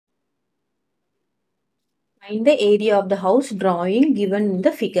Find the area of the house drawing given in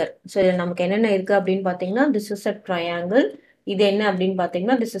the figure. So, இதில் நமக்கு என்னென்ன இருக்கு அப்படின்னு பார்த்தீங்கன்னா, this is a triangle. இது என்ன அப்படின்னு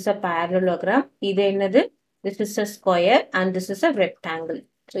பார்த்தீங்கன்னா, this is a parallelogram. இது என்னது? This is a square and this is a rectangle.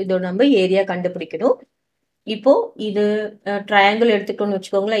 So, இதோட நம்ம ஏரியா கண்டுபிடிக்கணும். இப்போ இது ட்ரையாங்கிள் எடுத்துக்கணும்னு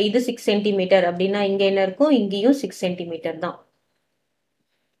வச்சுக்கோங்களேன். இது 6 சென்டிமீட்டர் அப்படின்னா இங்க என்ன இருக்கும்? இங்கேயும் 6 சென்டிமீட்டர் தான்.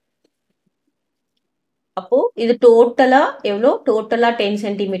 அப்போ இது டோட்டலா எவ்வளோ? டோட்டலா 10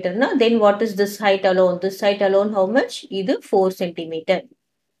 சென்டிமீட்டர்னா then what is this height alone? This height alone how much? இது 4 சென்டிமீட்டர்.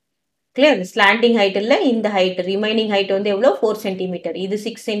 கிளியர்? ஸ்லாண்டிங் ஹைட் இல்ல, இந்த ஹைட் ரிமைனிங் ஹைட் வந்து எவ்வளோ? 4 சென்டிமீட்டர். இது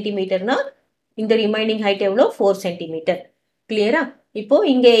 6 சென்டிமீட்டர்னா இந்த ரிமைனிங் ஹைட் எவ்வளோ? 4 சென்டிமீட்டர். கிளியரா? இப்போ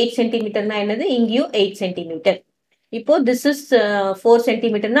இங்க 8 சென்டிமீட்டர்னா என்னது? இங்கேயும் 8 சென்டிமீட்டர். இப்போ திஸ் இஸ் 4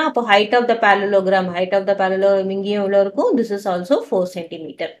 சென்டிமீட்டர்னா அப்போ ஹைட் ஆஃப் த parallelogram இங்கேயும் எவ்வளோ இருக்கும்? This is also 4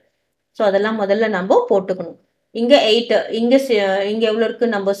 centimetre. So அதெல்லாம் முதல்ல நம்ம போட்டுக்கணும். இங்க 8 இங்க எவ்வளவு இருக்கு?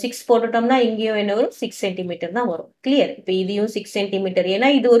 நம்ம 6 போட்டுட்டோம்னா இங்கேயும் என்ன வரும்? 6 சென்டிமீட்டர் தான் வரும். கிளியர்? இப்போ இதையும் 6 சென்டிமீட்டர், ஏன்னா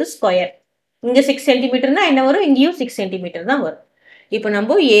இது ஒரு ஸ்கொயர். இங்க 6 சென்டிமீட்டர்னா என்ன வரும்? இங்கேயும் 6 சென்டிமீட்டர் தான் வரும். இப்போ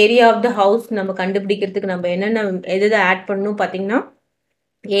நம்ம ஏரியா ஆஃப் த ஹவுஸ் நம்ம கண்டுபிடிக்கிறதுக்கு நம்ம என்னென்ன எது ஆட் பண்ணணும் பார்த்தீங்கன்னா,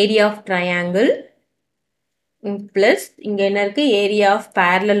 ஏரியா ஆஃப் ட்ரையாங்கிள் பிளஸ் இங்க என்ன இருக்கு? Area of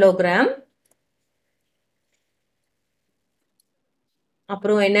parallelogram.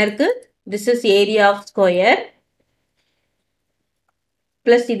 அப்புறம் என்ன இருக்கு? This is area of square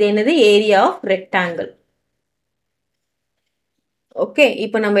plus இது என்னது? Area of rectangle. ஓகே,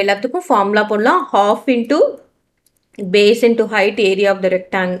 இப்போ நம்ம எல்லாத்துக்கும் ஃபார்முலா போடலாம். half into base into height area of the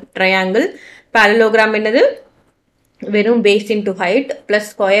triangle. parallelogram என்னது? வெறும் base into height plus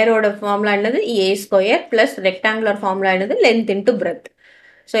square ஓட ஃபார்முலா என்னது? a square plus rectangular formula என்னது? length into breadth.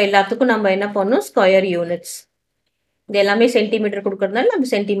 ஸோ எல்லாத்துக்கும் நம்ம என்ன பண்ணணும்? Square units. இது எல்லாமே சென்டிமீட்டர் கொடுக்கறதுனால நம்ம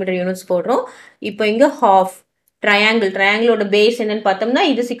சென்டிமீட்டர் யூனிட்ஸ் போடுறோம். இப்போ இங்க ஹாஃப் ட்ரையாங்கிளோட பேஸ் என்னன்னு பார்த்தோம்னா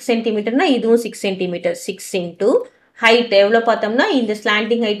இது 6 சென்டிமீட்டர்னா இதுவும் 6 சென்டிமீட்டர். 6 இன்டூ ஹைட் எவ்வளோ பார்த்தோம்னா இந்த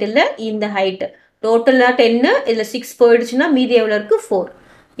ஸ்லாண்டிங் ஹைட் இல்லை, இந்த ஹைட் டோட்டலாக 10, இதில் 6 போயிடுச்சுன்னா மீதி எவ்வளோ இருக்கு? 4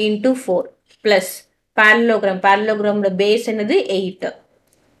 இன்டூ 4 பிளஸ் parallelogram பேஸ் என்னது? 8.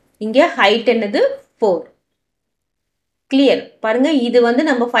 இங்கே ஹைட் என்னது? 4. கிளியர்? பாருங்க, இது வந்து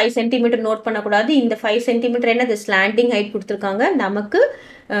நம்ம 5 சென்டிமீட்டர் நோட் பண்ணக்கூடாது. இந்த 5 சென்டிமீட்டர் என்னது? ஸ்லாண்டிங் ஹைட் கொடுத்துருக்காங்க. நமக்கு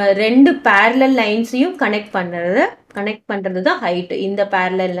 2 பேரலல் லைன்ஸையும் கனெக்ட் பண்ணுறது தான் ஹைட். இந்த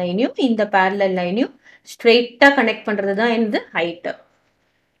பேரலல் லைனையும் இந்த பேரலல் லைனையும் ஸ்ட்ரெயிட்டா கனெக்ட் பண்றது தான் என்னது? ஹைட்.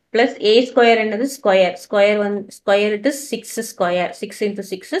 பிளஸ் ஏ ஸ்கொயர் என்னது? Square it is 6 square. 6 into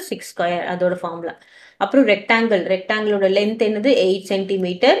 6 6 square, அதோட ஃபார்முலா. அப்புறம் ரெக்டாங்கிளோட லென்த் என்னது? 8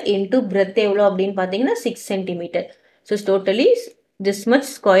 சென்டிமீட்டர் இன்டூ பிரெத் எவ்வளோ அப்படின்னு பார்த்தீங்கன்னா 6 centimetre. So totally this much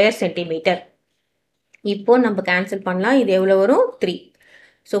square centimetre. இப்போ நம்ம கேன்சல் பண்ணலாம். இது எவ்வளோ வரும்? 3.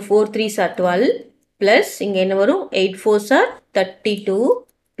 ஸோ 4 3s are 12 பிளஸ் இங்கே என்ன வரும்? 8 4s are 32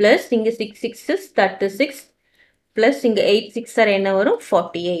 பிளஸ் இங்கே 6 6s 36 பிளஸ் இங்கே 8 6 are என்ன வரும்?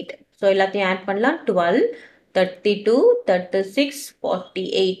 48. ஸோ எல்லாத்தையும் ஆட் பண்ணலாம். 12 32 36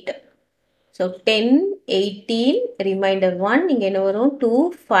 48. ஸோ 10 18 ரிமைண்டர் 1 இங்கே என்ன வரும்? 2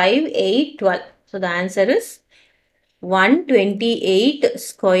 5 8 12. So the answer is 128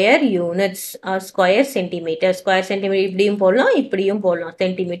 square units R square centimetre. Square centimetre இப்படியும் போடலாம், இப்படியும் போடலாம்.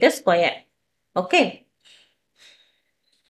 Centimetre square. ஓகே.